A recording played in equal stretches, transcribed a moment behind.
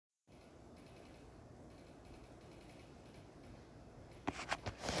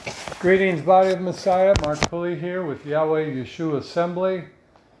Greetings, Body of Messiah. Mark Pulley here with Yahweh Yeshua Assembly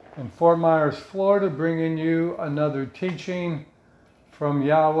in Fort Myers, Florida, bringing you another teaching from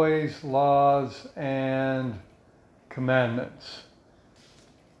Yahweh's laws and commandments.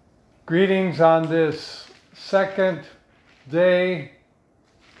 Greetings on this second day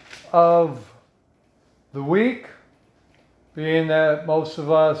of the week, being that most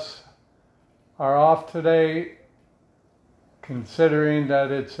of us are off today, considering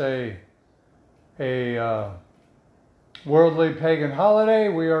that it's a worldly pagan holiday.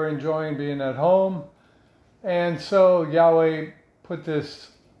 We are enjoying being at home. And so Yahweh put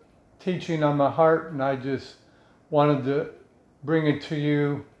this teaching on my heart, and I just wanted to bring it to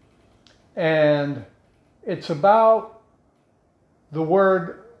you. And it's about the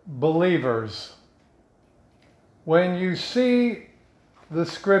word believers. When you see the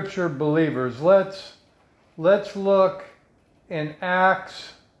scripture believers, let's look in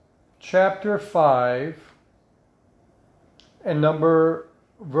Acts chapter 5 and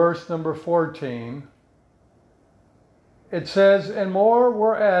verse number 14. It says, "And more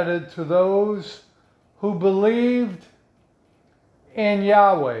were added to those who believed in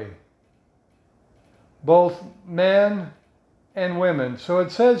Yahweh, both men and women." So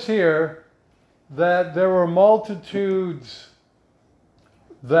it says here that there were multitudes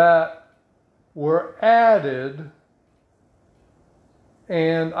that were added.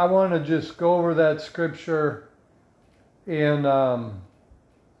 And I want to just go over that scripture in a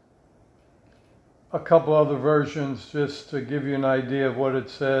couple other versions just to give you an idea of what it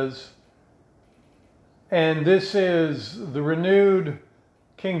says. And this is the renewed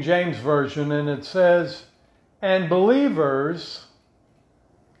King James Version, and it says, "And believers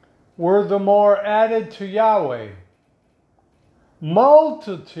were the more added to Yahweh,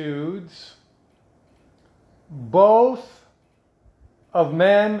 multitudes both of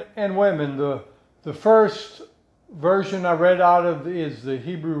men and women." The first version I read out of is the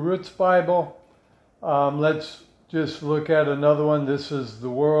Hebrew Roots Bible. Let's just look at another one. This is the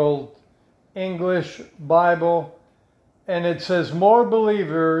World English Bible. And it says, "More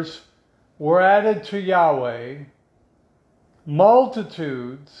believers were added to Yahweh,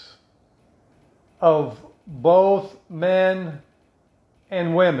 multitudes of both men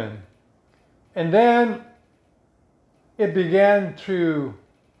and women." And then it began to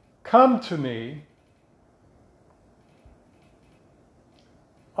come to me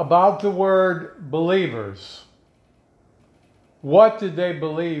about the word believers. What did they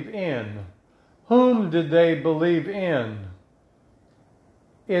believe in? Whom did they believe in?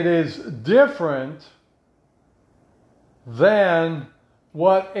 It is different than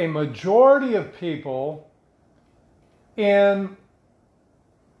what a majority of people in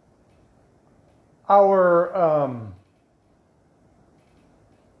our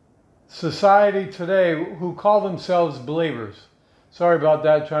society today who call themselves believers. Sorry about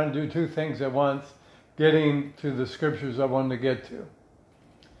that, trying to do two things at once, getting to the scriptures I wanted to get to.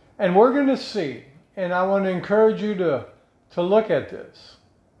 And we're going to see, and I want to encourage you to look at this,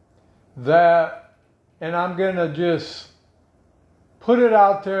 and I'm going to just put it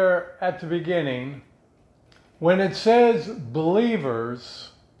out there at the beginning. When it says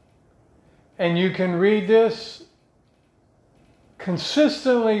believers, and you can read this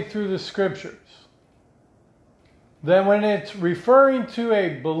consistently through the scriptures, then when it's referring to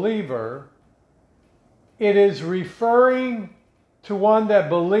a believer, it is referring to one that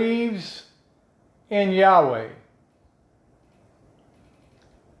believes in Yahweh,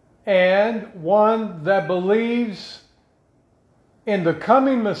 and one that believes in the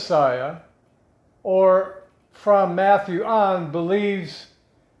coming Messiah, or from Matthew on, believes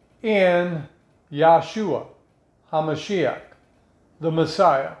in Yahshua HaMashiach, the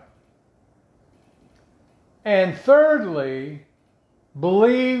Messiah. And thirdly,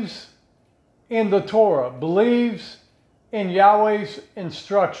 believes in the Torah, believes in Yahweh's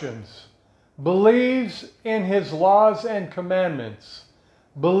instructions, believes in His laws and commandments,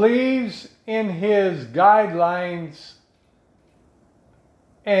 believes in His guidelines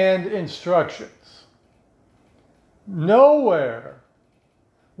and instructions. Nowhere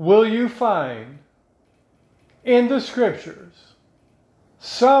will you find in the scriptures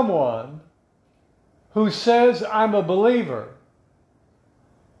someone who says, "I'm a believer,"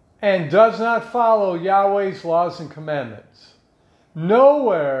 and does not follow Yahweh's laws and commandments.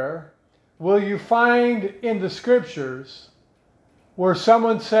 Nowhere will you find in the scriptures where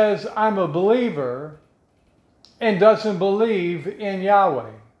someone says, "I'm a believer," and doesn't believe in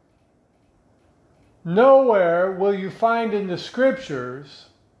Yahweh. Nowhere will you find in the scriptures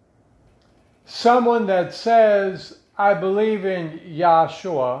someone that says, I believe in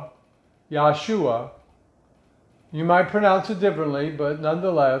Yahshua, Yahshua. You might pronounce it differently, but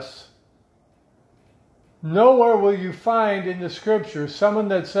nonetheless, nowhere will you find in the scripture someone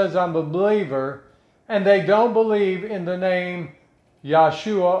that says, I'm a believer, and they don't believe in the name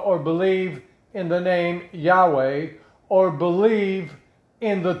Yahshua, or believe in the name Yahweh, or believe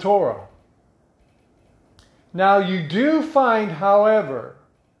in the Torah. Now you do find, however,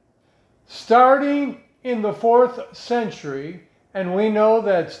 starting in the 4th century, and we know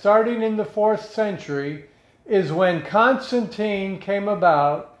that starting in the 4th century is when Constantine came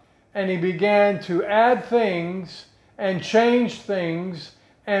about, and he began to add things and change things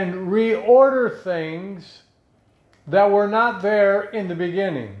and reorder things that were not there in the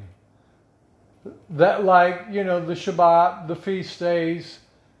beginning. That, like, you know, the Shabbat, the feast days,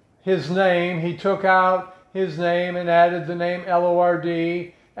 his name, he took out his name and added the name Lord,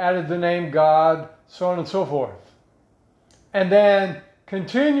 added the name God, so on and so forth. And then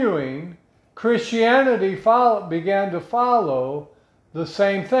continuing, Christianity began to follow the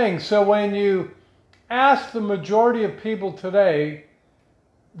same thing. So when you ask the majority of people today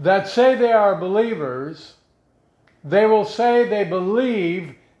that say they are believers, they will say they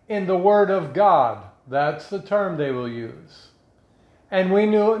believe in the Word of God. That's the term they will use. And we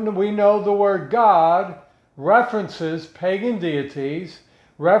know the word God references pagan deities,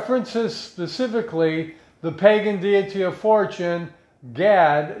 references specifically the pagan deity of fortune,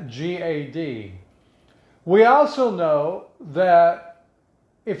 Gad, G-A-D. We also know that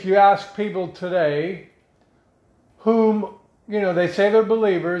if you ask people today whom, you know, they say they're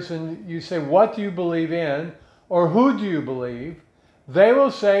believers, and you say, what do you believe in? Or who do you believe? They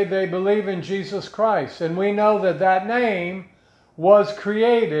will say they believe in Jesus Christ. And we know that that name was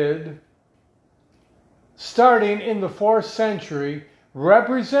created starting in the 4th century,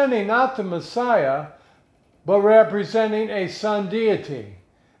 representing not the Messiah, but representing a sun deity.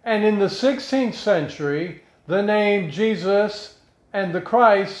 And in the 16th century, the name Jesus and the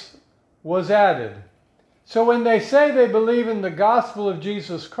Christ was added. So when they say they believe in the gospel of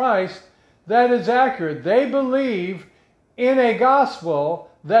Jesus Christ, that is accurate. They believe in a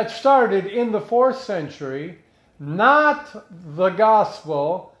gospel that started in the 4th century, not the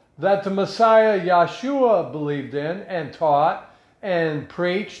gospel that the Messiah Yahshua believed in and taught and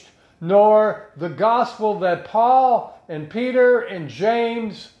preached, nor the gospel that Paul and Peter and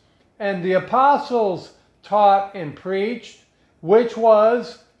James and the apostles taught and preached, which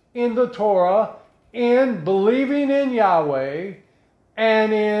was in the Torah, in believing in Yahweh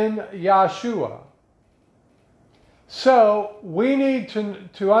and in Yahshua. So we need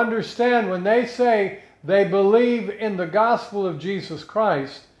to understand when they say they believe in the gospel of Jesus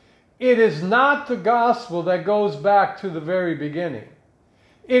Christ, it is not the gospel that goes back to the very beginning.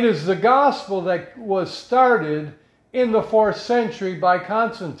 It is the gospel that was started in the 4th century by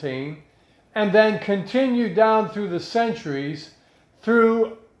Constantine and then continued down through the centuries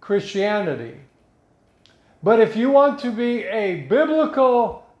through Christianity. But if you want to be a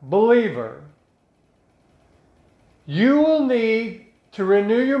biblical believer, you will need to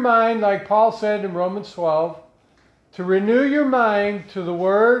renew your mind, like Paul said in Romans 12, to renew your mind to the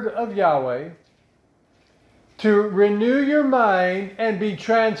Word of Yahweh, to renew your mind and be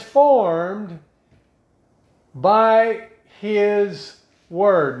transformed by His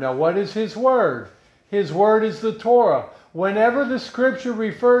Word. Now, what is His Word? His Word is the Torah. Whenever the Scripture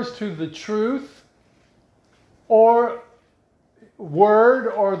refers to the truth or Word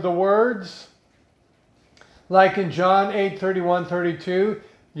or the words, like in John 8:31-32,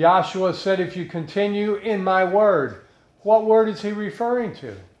 Yahshua said, if you continue in my word. What word is he referring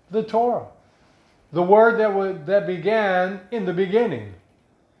to? The Torah. The word that began in the beginning.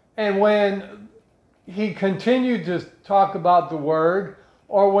 And when he continued to talk about the word,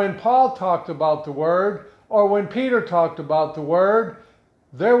 or when Paul talked about the word, or when Peter talked about the word,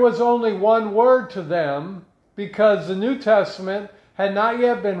 there was only one word to them because the New Testament had not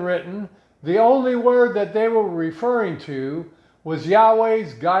yet been written. The only word that they were referring to was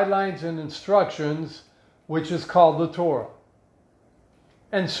Yahweh's guidelines and instructions, which is called the Torah.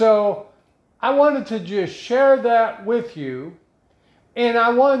 And so I wanted to just share that with you, and I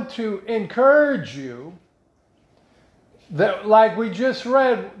want to encourage you that, like we just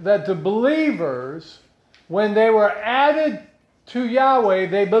read, that the believers, when they were added to Yahweh,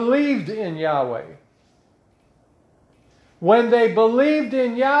 they believed in Yahweh. When they believed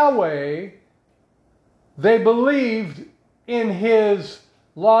in Yahweh, they believed in His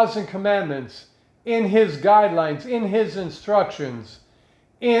laws and commandments, in His guidelines, in His instructions,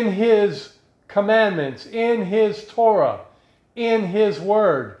 in His commandments, in His Torah, in His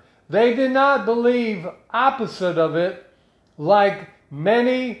Word. They did not believe opposite of it, like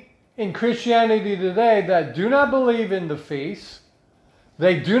many in Christianity today that do not believe in the feasts,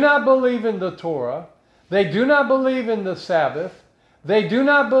 they do not believe in the Torah, they do not believe in the Sabbath, they do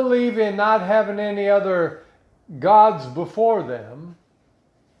not believe in not having any other gods before them,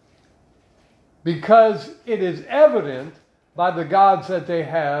 because it is evident by the gods that they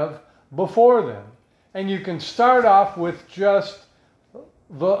have before them. And you can start off with just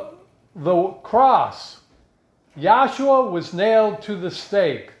the cross. Yahshua was nailed to the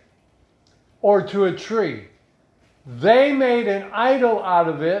stake or to a tree. They made an idol out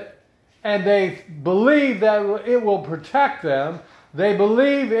of it, and they believe that it will protect them. They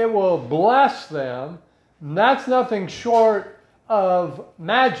believe it will bless them. And that's nothing short of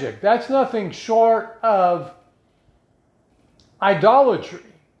magic. That's nothing short of idolatry.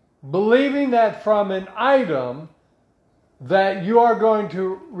 Believing that from an item that you are going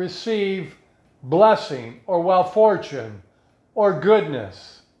to receive blessing or well fortune or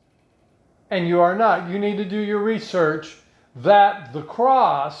goodness. And you are not. You need to do your research that the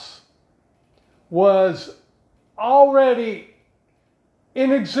cross was already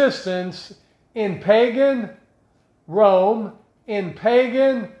in existence in pagan Rome, in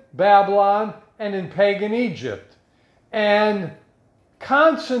pagan Babylon, and in pagan Egypt. And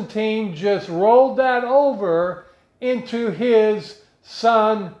Constantine just rolled that over into his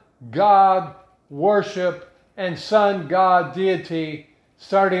sun god worship and sun god deity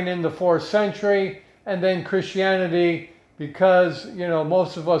starting in the 4th century, and then Christianity, because,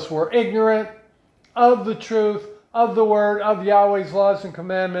 most of us were ignorant of the truth, of the word, of Yahweh's laws and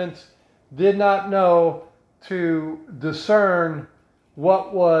commandments, did not know to discern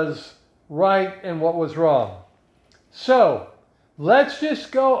what was right and what was wrong. So, let's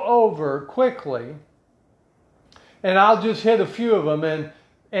just go over quickly, and I'll just hit a few of them,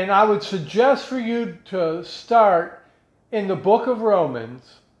 and I would suggest for you to start in the book of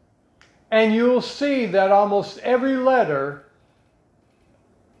Romans, and you'll see that almost every letter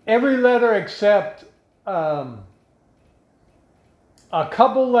except a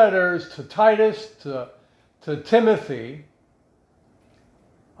couple letters to Titus, to Timothy,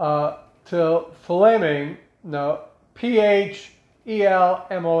 to Philemon, Phelmon.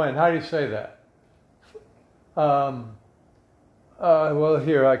 How do you say that? Well,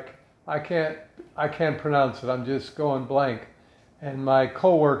 here I can't pronounce it. I'm just going blank, and my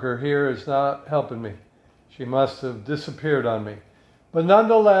coworker here is not helping me. She must have disappeared on me. But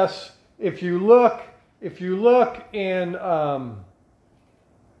nonetheless, if you look in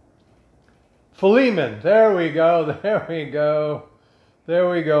Philemon, there we go,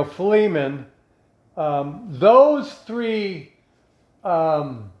 Philemon. Those three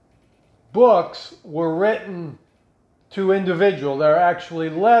books were written to individual. They're actually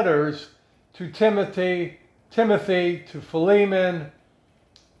letters to Timothy, to Philemon,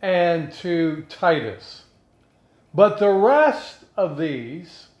 and to Titus. But the rest of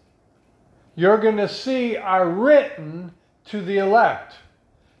these, you're going to see, are written to the elect,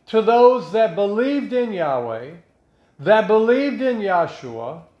 to those that believed in Yahweh, that believed in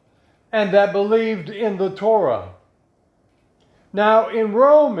Yahshua, and that believed in the Torah. Now, in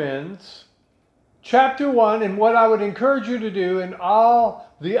Romans chapter 1, and what I would encourage you to do in all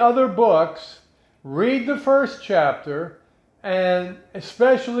the other books, read the first chapter, and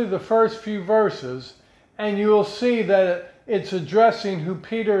especially the first few verses, and you will see that it's addressing who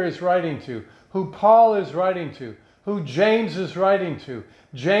Peter is writing to, who Paul is writing to, who James is writing to.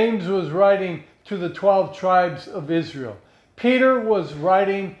 James was writing to the 12 tribes of Israel. Peter was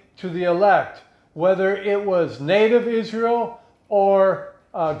writing to the elect, whether it was native Israel or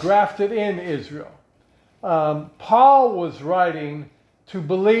grafted in Israel. Paul was writing to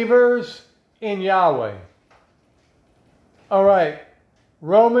believers in Yahweh. All right,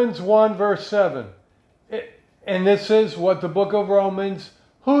 Romans 1 verse 7. And this is what the book of Romans,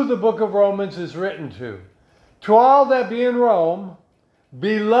 who the book of Romans is written to. To all that be in Rome,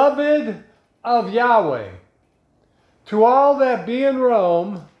 beloved of Yahweh. To all that be in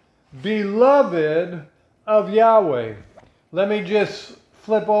Rome, beloved of Yahweh. Let me just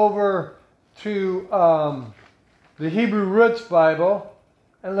flip over to the Hebrew Roots Bible,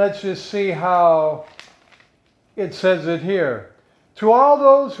 and let's just see how it says it here. To all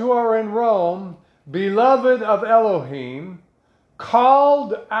those who are in Rome, beloved of Elohim,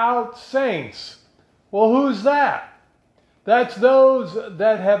 called out saints. Well, who's that? That's those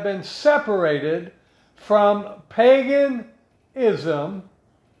that have been separated from paganism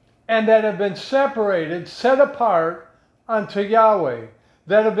and that have been separated, set apart unto Yahweh,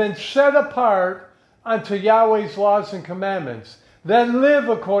 that have been set apart unto Yahweh's laws and commandments, that live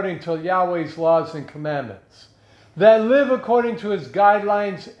according to Yahweh's laws and commandments. that live according to his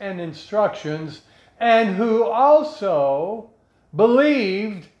guidelines and instructions, and who also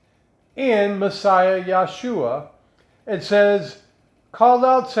believed in Messiah Yeshua. It says, called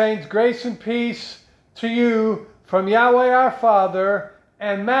out saints, grace and peace to you from Yahweh our Father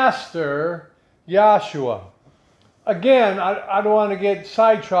and Master Yeshua. Again, I don't want to get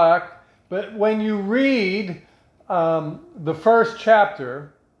sidetracked, but when you read the first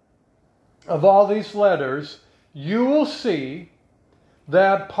chapter of all these letters, you will see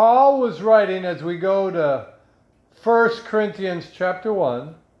that Paul was writing, as we go to 1 Corinthians chapter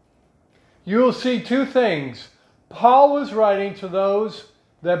 1, you will see two things. Paul was writing to those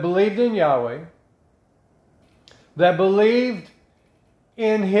that believed in Yahweh, that believed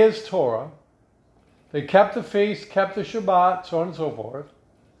in his Torah. They kept the feast, kept the Shabbat, so on and so forth,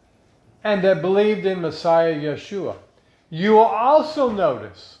 and that believed in Messiah Yeshua. You will also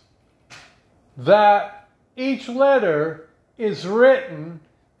notice that each letter is written,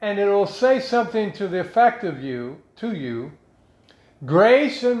 and it will say something to the effect of you,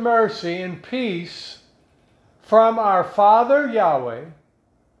 grace and mercy and peace from our Father Yahweh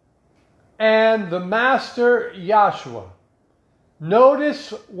and the Master Yeshua.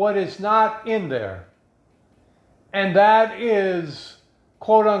 Notice what is not in there, and that is,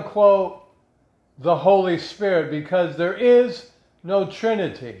 quote unquote, the Holy Spirit, because there is no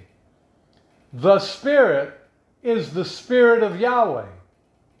Trinity. The Spirit is the Spirit of Yahweh.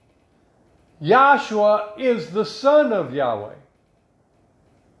 Yahshua is the Son of Yahweh.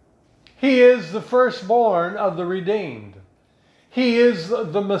 He is the firstborn of the redeemed. He is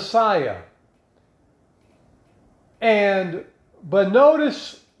the Messiah. But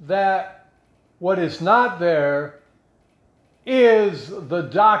notice that what is not there is the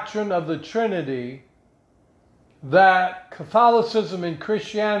doctrine of the Trinity that Catholicism and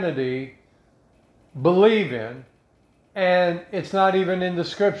Christianity believe in, and it's not even in the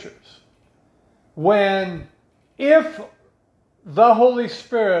scriptures. If the Holy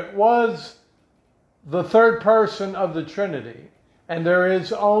Spirit was the third person of the Trinity, and there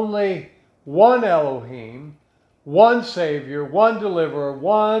is only one Elohim, one Savior, one Deliverer,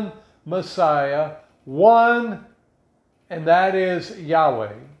 one Messiah, one, and that is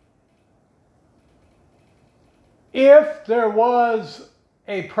Yahweh. If there was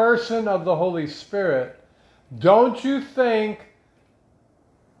a person of the Holy Spirit, don't you think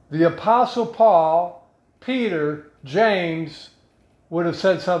the Apostle Paul, Peter, James would have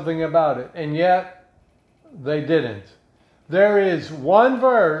said something about it? And yet, they didn't. There is one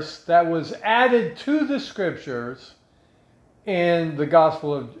verse that was added to the scriptures in the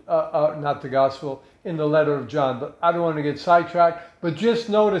Gospel of, in the letter of John. But I don't want to get sidetracked, but just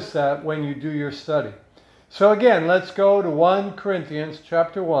notice that when you do your study. So again, let's go to 1 Corinthians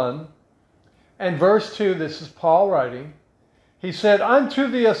chapter 1 and verse 2. This is Paul writing. He said, unto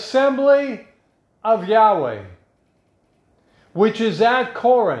the assembly of Yahweh, which is at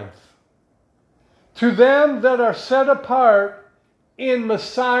Corinth, to them that are set apart in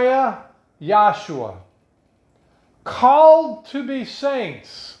Messiah Yeshua, called to be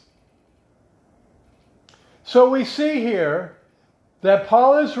saints. So we see here that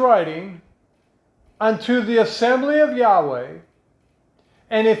Paul is writing unto the assembly of Yahweh,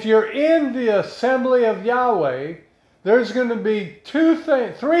 and if you're in the assembly of Yahweh, there's going to be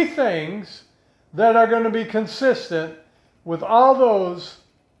three things that are going to be consistent with all those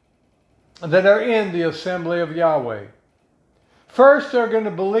that are in the assembly of Yahweh. First, they're going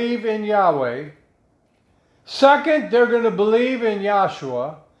to believe in Yahweh. Second, they're going to believe in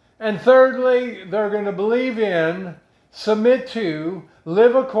Yeshua. And thirdly, they're going to believe in, submit to,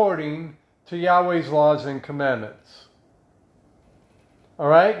 live according to Yahweh's laws and commandments. All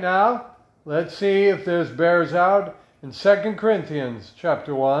right, now let's see if this bears out in 2 Corinthians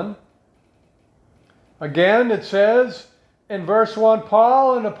chapter 1. Again, it says in verse 1,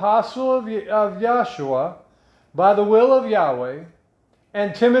 Paul, an apostle of Yeshua, by the will of Yahweh,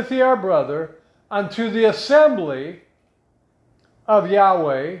 and Timothy our brother, unto the assembly of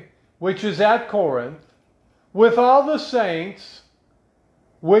Yahweh, which is at Corinth, with all the saints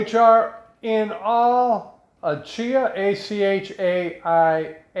which are in all Achaia, Achaia.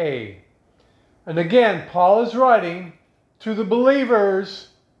 And again, Paul is writing to the believers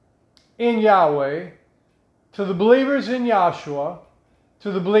in Yahweh, to the believers in Yeshua,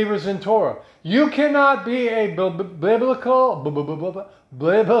 to the believers in Torah. You cannot be a biblical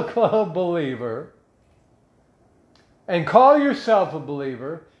believer and call yourself a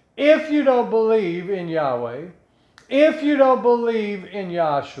believer if you don't believe in Yahweh, if you don't believe in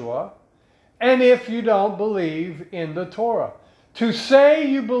Yeshua, and if you don't believe in the Torah. To say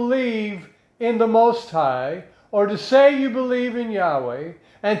you believe in the Most High or to say you believe in Yahweh,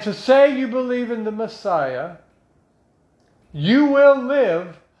 and to say you believe in the Messiah, you will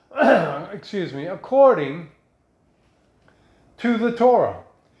live, according to the Torah.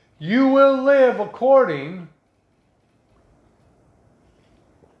 You will live according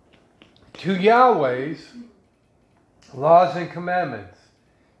to Yahweh's laws and commandments.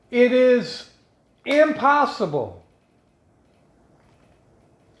 It is impossible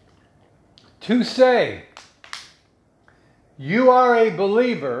to say you are a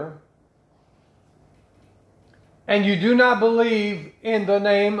believer and you do not believe in the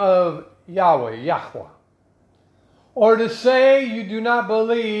name of Yahweh, or to say you do not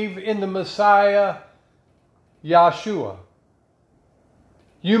believe in the Messiah, Yeshua.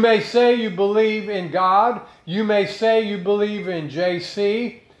 You may say you believe in God, you may say you believe in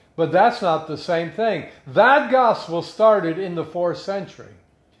JC, but that's not the same thing. That gospel started in the 4th century.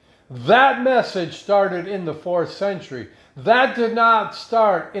 That message started in the 4th century. That did not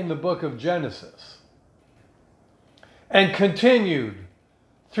start in the book of Genesis and continued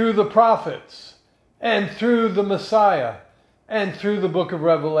through the prophets and through the Messiah and through the book of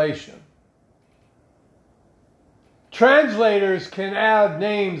Revelation. Translators can add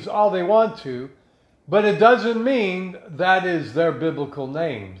names all they want to, but it doesn't mean that is their biblical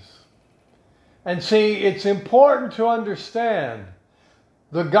names. And see, it's important to understand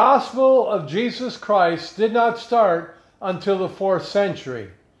the gospel of Jesus Christ did not start until the 4th century.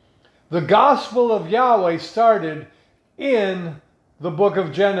 The gospel of Yahweh started in the book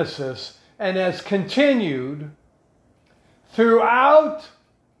of Genesis and has continued throughout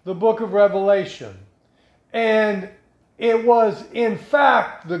the book of Revelation. And it was, in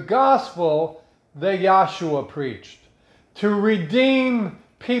fact, the gospel that Yeshua preached to redeem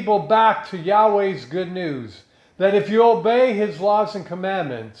people back to Yahweh's good news, that if you obey His laws and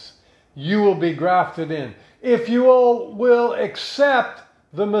commandments, you will be grafted in. If you will accept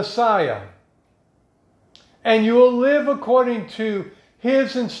the Messiah, and you will live according to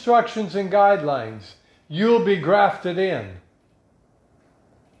His instructions and guidelines, you will be grafted in.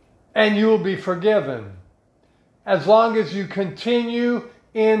 And you will be forgiven, as long as you continue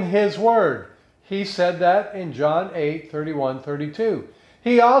in His Word. He said that in John 8, 31, 32.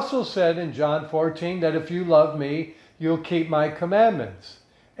 He also said in John 14 that if you love me, you'll keep my commandments.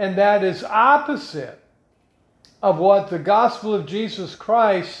 And that is opposite of what the gospel of Jesus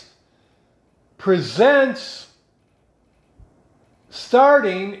Christ presents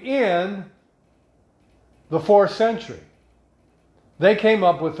starting in the 4th century. They came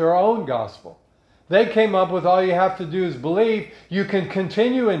up with their own gospel. They came up with all you have to do is believe. You can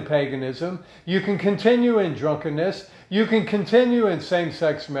continue in paganism. You can continue in drunkenness. You can continue in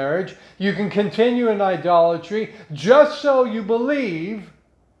same-sex marriage. You can continue in idolatry, just so you believe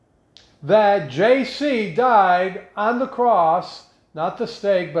that JC died on the cross, not the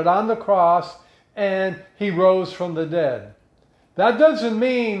stake, but on the cross, and he rose from the dead. That doesn't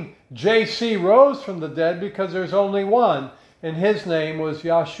mean JC rose from the dead, because there's only one, and his name was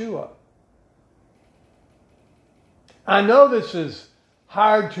Yeshua. I know this is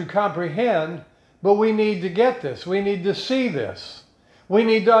hard to comprehend, but we need to get this. We need to see this. We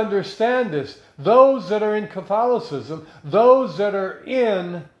need to understand this. Those that are in Catholicism, those that are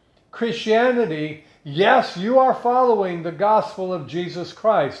in Christianity, yes, you are following the gospel of Jesus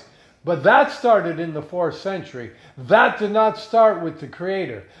Christ, but that started in the 4th century. That did not start with the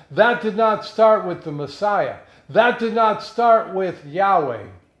Creator. That did not start with the Messiah. That did not start with Yahweh,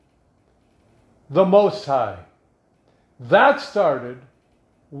 the Most High. That started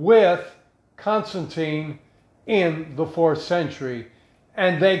with Constantine in the 4th century,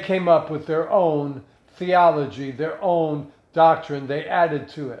 and they came up with their own theology, their own doctrine. They added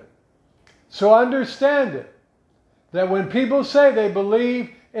to it. So understand it, that when people say they believe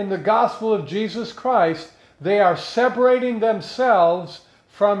in the gospel of Jesus Christ, they are separating themselves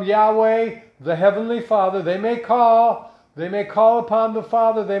from Yahweh, the Heavenly Father. They may call upon the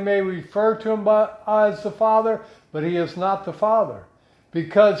Father, they may refer to Him as the Father, but He is not the Father,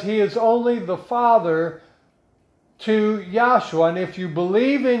 because He is only the Father to Yeshua. And if you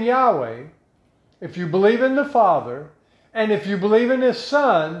believe in Yahweh, if you believe in the Father, and if you believe in His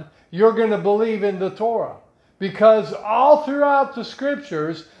Son, you're going to believe in the Torah. Because all throughout the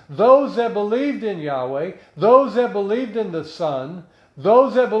Scriptures, those that believed in Yahweh, those that believed in the Son,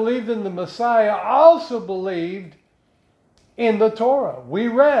 those that believed in the Messiah also believed in the Torah. We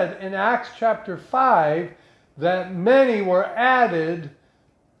read in Acts chapter 5 that many were added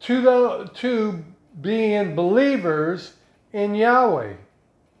to being believers in Yahweh.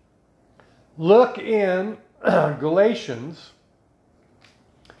 Look in Galatians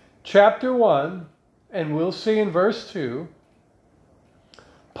chapter 1 and we'll see in verse 2,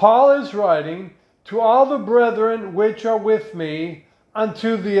 Paul is writing to all the brethren which are with me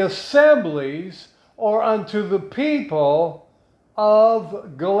unto the assemblies or unto the people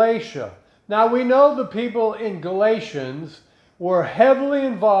of Galatia. Now we know the people in Galatians were heavily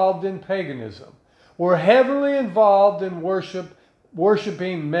involved in paganism, were heavily involved in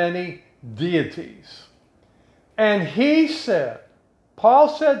worshiping many deities. And Paul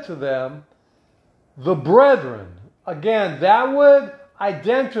said to them, the brethren, again, that would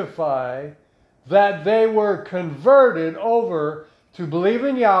identify that they were converted over to believe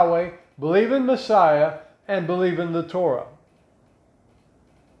in Yahweh, believe in Messiah, and believe in the Torah.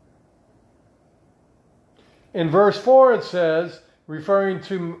 In verse 4 it says, referring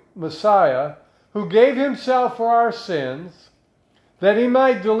to Messiah, who gave himself for our sins, that he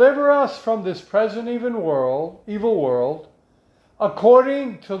might deliver us from this present evil world,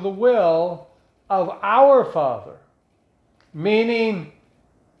 according to the will of our Father, meaning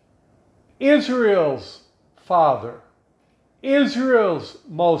Israel's Father, Israel's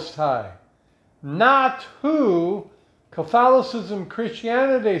Most High, not who Catholicism,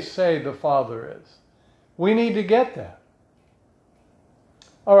 Christianity say the Father is. We need to get that.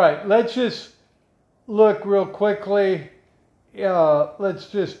 All right, let's just look real quickly. Let's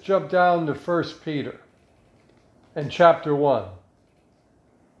just jump down to 1 Peter in chapter 1.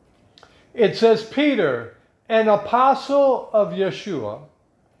 It says, Peter, an apostle of Yeshua,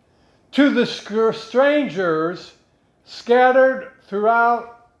 to the strangers scattered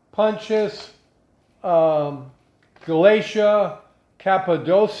throughout Pontus, Galatia,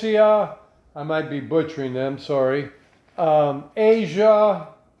 Cappadocia, I might be butchering them, sorry, Asia,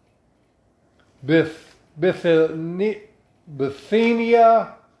 Bithynia.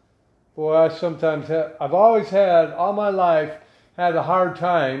 Boy, I've always had, all my life, had a hard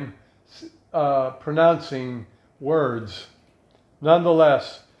time pronouncing words.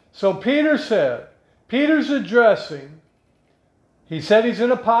 Nonetheless, so Peter's addressing, he said he's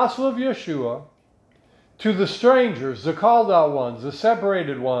an apostle of Yeshua, to the strangers, the called out ones, the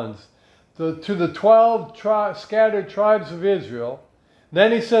separated ones, to the 12 scattered tribes of Israel.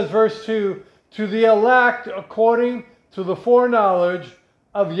 Then he says, verse 2, to the elect according to the foreknowledge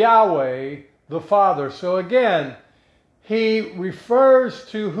of Yahweh the Father. So again, he refers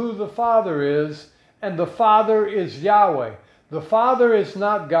to who the Father is, and the Father is Yahweh. The Father is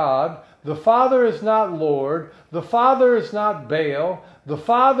not God. The Father is not Lord. The Father is not Baal. The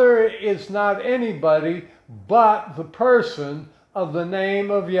Father is not anybody but the person of the name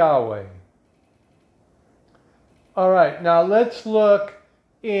of Yahweh. All right, now let's look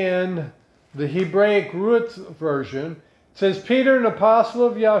in the Hebraic root version. It says, Peter, an apostle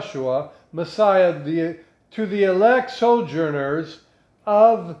of Yeshua, Messiah, to the elect sojourners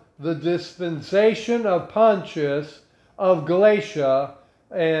of the dispensation of Pontus, of Galatia,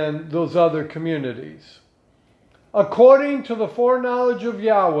 and those other communities, according to the foreknowledge of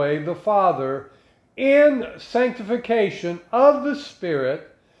Yahweh the Father, in sanctification of the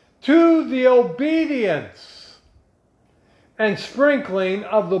Spirit, to the obedience and sprinkling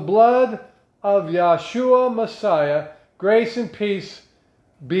of the blood of Yeshua Messiah, grace and peace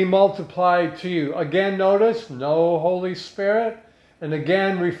be multiplied to you. Again, notice, no Holy Spirit. And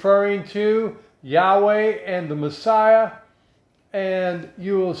again, referring to Yahweh and the Messiah. And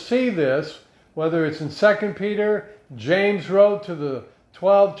you will see this, whether it's in 2 Peter, James wrote to the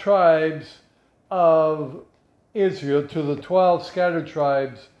 12 tribes of Israel, to the 12 scattered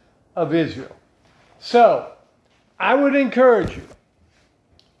tribes of Israel. So, I would encourage you,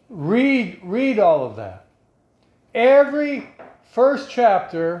 read all of that. Every first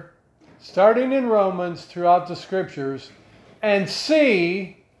chapter, starting in Romans throughout the scriptures, and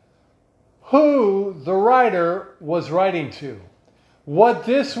see who the writer was writing to. What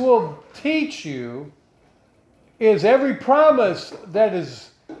this will teach you is every promise that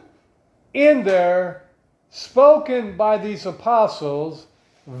is in there spoken by these apostles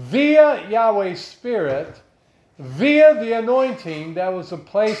via Yahweh's Spirit, via the anointing that was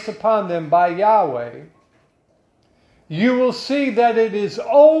placed upon them by Yahweh. You will see that it is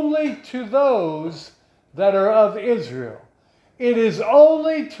only to those that are of Israel. It is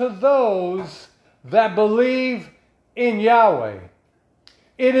only to those that believe in Yahweh.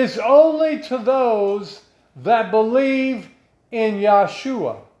 It is only to those that believe in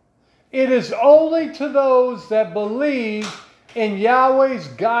Yeshua. It is only to those that believe in Yahweh's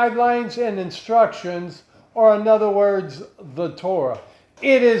guidelines and instructions, or in other words, the Torah.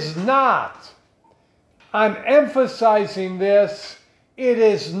 It is not, I'm emphasizing this, it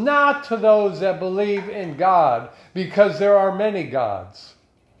is not to those that believe in God, because there are many gods.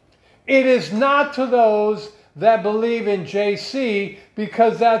 It is not to those that believe in JC,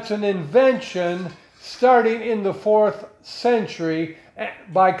 because that's an invention starting in the 4th century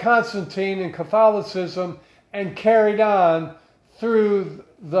by Constantine in Catholicism and carried on through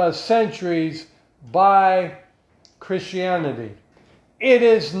the centuries by Christianity. It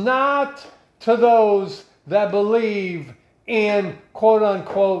is not to those that believe in, quote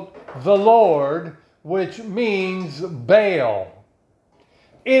unquote, the Lord, which means Baal.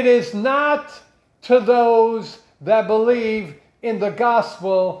 It is not to those that believe in the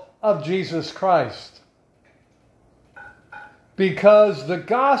gospel of Jesus Christ. Because the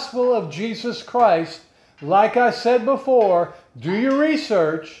gospel of Jesus Christ, like I said before, do your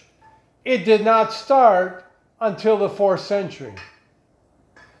research, it did not start until the 4th century.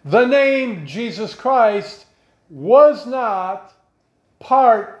 The name Jesus Christ was not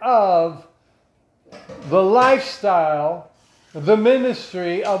part of the lifestyle, the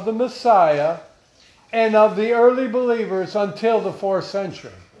ministry of the Messiah and of the early believers until the 4th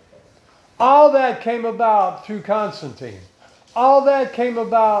century. All that came about through Constantine. All that came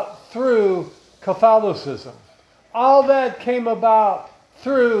about through Catholicism. All that came about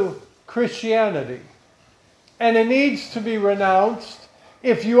through Christianity. And it needs to be renounced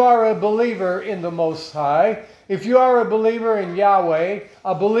if you are a believer in the Most High, if you are a believer in Yahweh,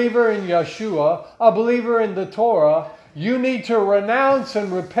 a believer in Yeshua, a believer in the Torah. You need to renounce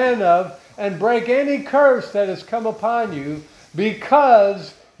and repent of and break any curse that has come upon you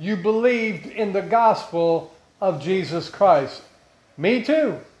because you believed in the gospel of Jesus Christ. Me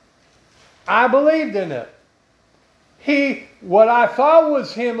too. I believed in it. What I thought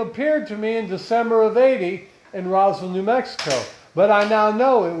was him appeared to me in December of 80 in Roswell, New Mexico. But I now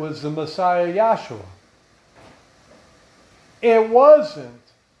know it was the Messiah Yahshua. It wasn't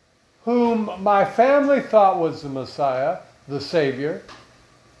whom my family thought was the Messiah, the Savior.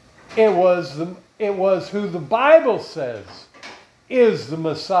 It was who the Bible says is the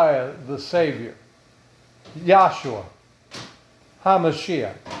Messiah, the Savior. Yahshua.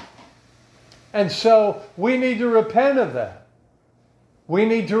 HaMashiach. And so we need to repent of that. We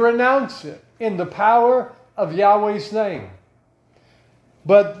need to renounce it in the power of Yahweh's name.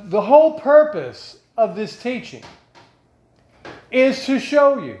 But the whole purpose of this teaching is to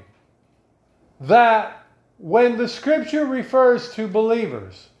show you that when the scripture refers to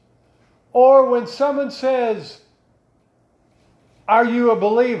believers, or when someone says, "Are you a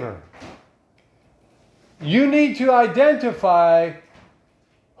believer?" you need to identify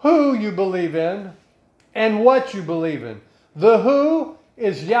who you believe in and what you believe in. The who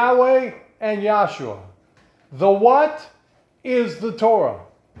is Yahweh and Yahshua. The what is the Torah.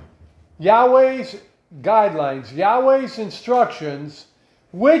 Yahweh's guidelines, Yahweh's instructions,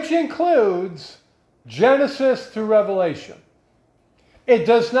 which includes Genesis through Revelation. It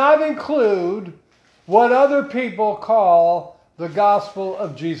does not include what other people call the gospel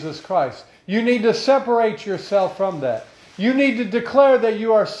of Jesus Christ. You need to separate yourself from that. You need to declare that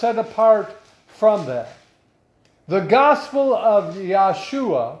you are set apart from that. The gospel of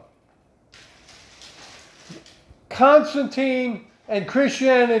Yeshua, Constantine and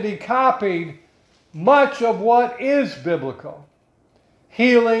Christianity copied much of what is biblical.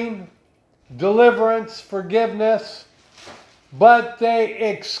 Healing, deliverance, forgiveness, but they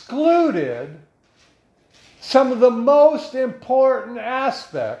excluded some of the most important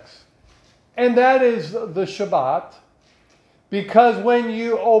aspects, and that is the Shabbat, because when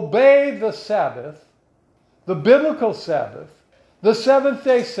you obey the Sabbath, the biblical Sabbath, the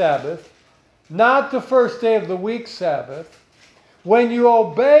seventh-day Sabbath, not the first day of the week Sabbath, when you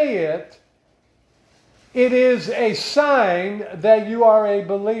obey it, it is a sign that you are a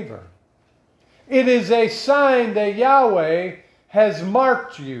believer. It is a sign that Yahweh has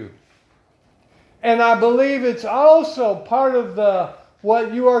marked you. And I believe it's also part of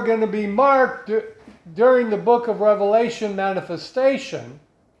what you are going to be marked during the book of Revelation manifestation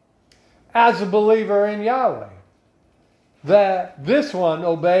as a believer in Yahweh. That this one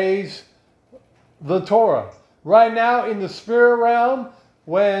obeys the Torah. Right now in the spirit realm,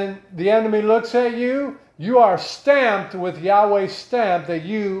 when the enemy looks at you, you are stamped with Yahweh's stamp that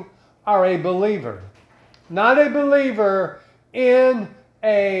you are a believer. Not a believer in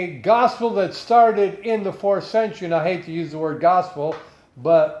a gospel that started in the 4th century. And I hate to use the word gospel,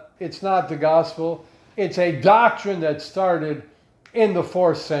 but it's not the gospel. It's a doctrine that started in the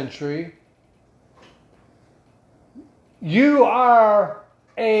 4th century. You are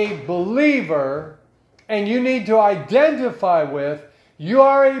a believer, and you need to identify with, you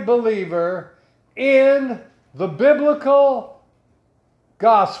are a believer in the biblical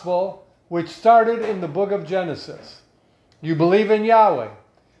gospel which started in the book of Genesis. You believe in Yahweh.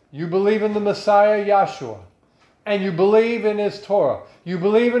 you believe in the Messiah, Yahshua, and you believe in His Torah. You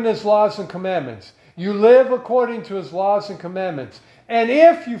believe in His laws and commandments. You live according to His laws and commandments. And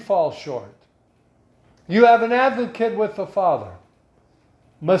if you fall short, you have an advocate with the Father.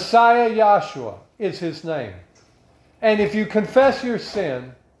 Messiah Yahshua is His name. And if you confess your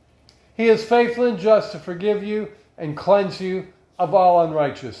sin, He is faithful and just to forgive you and cleanse you of all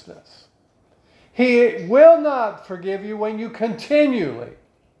unrighteousness. He will not forgive you when you continually,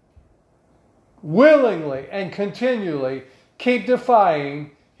 willingly, and continually keep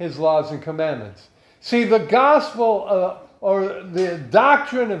defying His laws and commandments. See, the gospel or the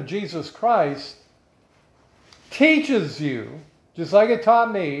doctrine of Jesus Christ teaches you, just like it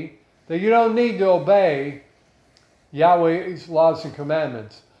taught me, that you don't need to obey Yahweh's laws and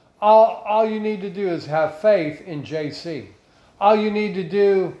commandments. All you need to do is have faith in JC. All you need to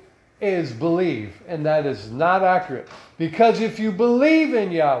do is believe, and that is not accurate. Because if you believe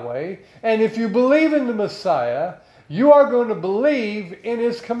in Yahweh, and if you believe in the Messiah, you are going to believe in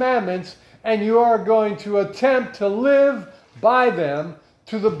His commandments, and you are going to attempt to live by them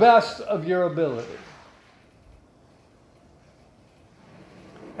to the best of your ability.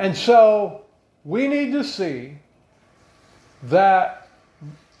 And so, we need to see that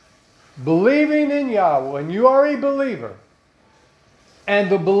believing in Yahweh, when you are a believer, and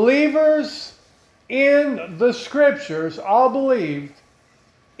the believers in the Scriptures all believed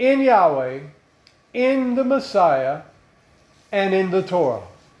in Yahweh, in the Messiah, and in the Torah,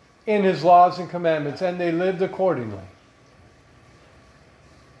 in His laws and commandments, and they lived accordingly.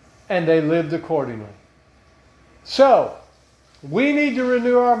 And they lived accordingly. So, we need to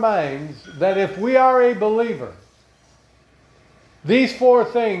renew our minds that if we are a believer, these four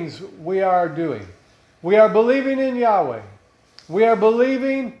things we are doing. We are believing in Yahweh. We are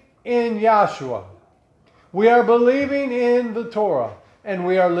believing in Yahshua. We are believing in the Torah. And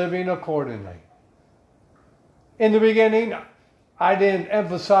we are living accordingly. In the beginning, I didn't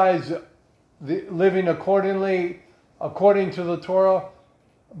emphasize the living accordingly, according to the Torah,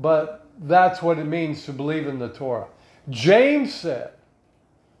 but that's what it means to believe in the Torah. James said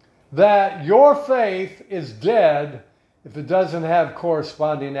that your faith is dead if it doesn't have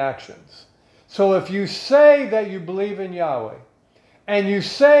corresponding actions. So if you say that you believe in Yahweh, and you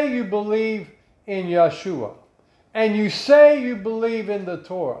say you believe in Yeshua, and you say you believe in the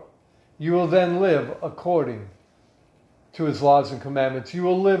Torah, you will then live according to His laws and commandments. You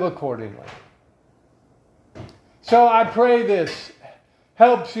will live accordingly. So I pray this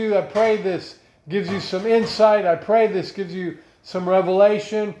helps you. I pray this gives you some insight. I pray this gives you some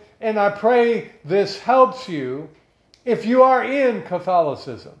revelation. And I pray this helps you if you are in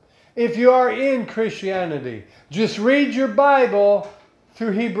Catholicism, if you are in Christianity. Just read your Bible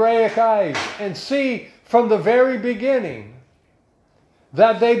through Hebraic eyes and see from the very beginning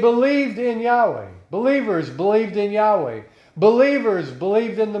that they believed in Yahweh. Believers believed in Yahweh. Believers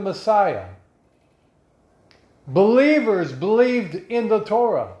believed in the Messiah. Believers believed in the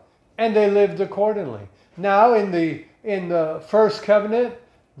Torah, and they lived accordingly. Now, in the first covenant,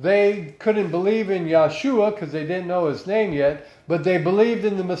 they couldn't believe in Yahshua because they didn't know His name yet, but they believed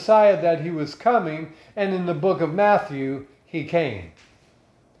in the Messiah that He was coming, and in the book of Matthew, He came.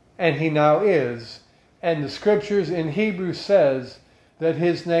 And He now is. And the scriptures in Hebrew says that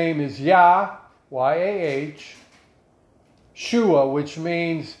His name is Yah, Y-A-H, Shua, which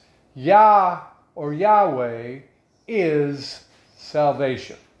means Yah or Yahweh is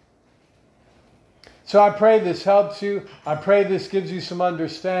salvation. So I pray this helps you. I pray this gives you some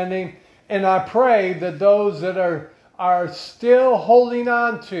understanding. And I pray that those that are still holding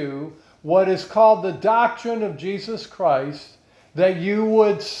on to what is called the doctrine of Jesus Christ, that you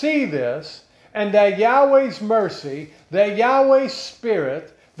would see this, and that Yahweh's mercy, that Yahweh's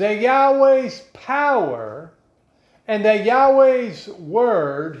Spirit, that Yahweh's power, and that Yahweh's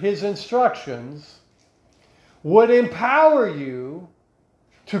Word, His instructions, would empower you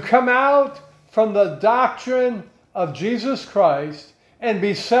to come out from the doctrine of Jesus Christ and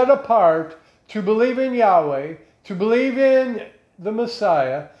be set apart to believe in Yahweh, to believe in the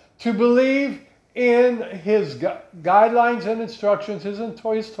Messiah, to believe in His guidelines and instructions,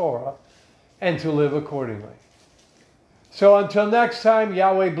 His Torah, and to live accordingly. So until next time,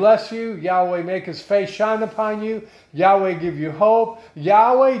 Yahweh bless you. Yahweh make His face shine upon you. Yahweh give you hope.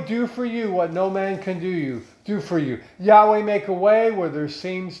 Yahweh do for you what no man can do for you. Yahweh make a way where there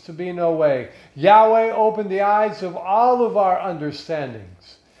seems to be no way. Yahweh open the eyes of all of our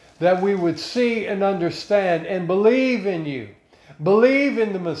understandings, that we would see and understand and believe in you. Believe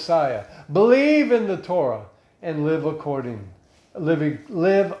in the Messiah. Believe in the Torah and live accordingly.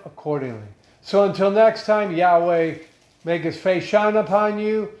 So until next time, Yahweh make His face shine upon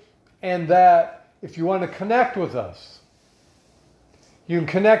you and that if you want to connect with us, you can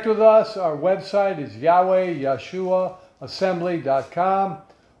connect with us. Our website is YahwehYeshuaAssembly.com,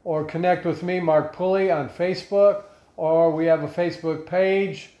 or connect with me, Mark Pulley, on Facebook, or we have a Facebook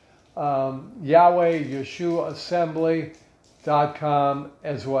page, YahwehYeshuaAssembly.com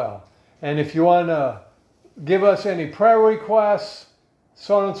as well. And if you want to give us any prayer requests,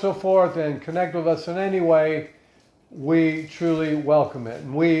 so on and so forth, and connect with us in any way, we truly welcome it.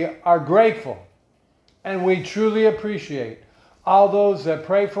 And we are grateful, and we truly appreciate all those that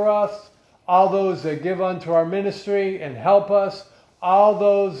pray for us, all those that give unto our ministry and help us, all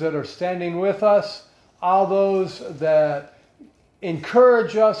those that are standing with us, all those that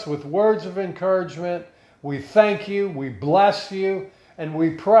encourage us with words of encouragement. We thank you, we bless you, and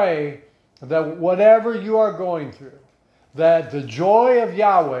we pray that whatever you are going through, that the joy of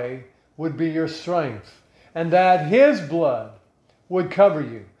Yahweh would be your strength, and that His blood would cover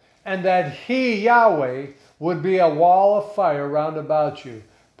you, and that He, Yahweh, would be a wall of fire round about you,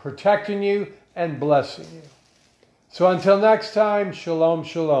 protecting you and blessing you. So until next time, shalom,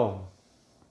 shalom.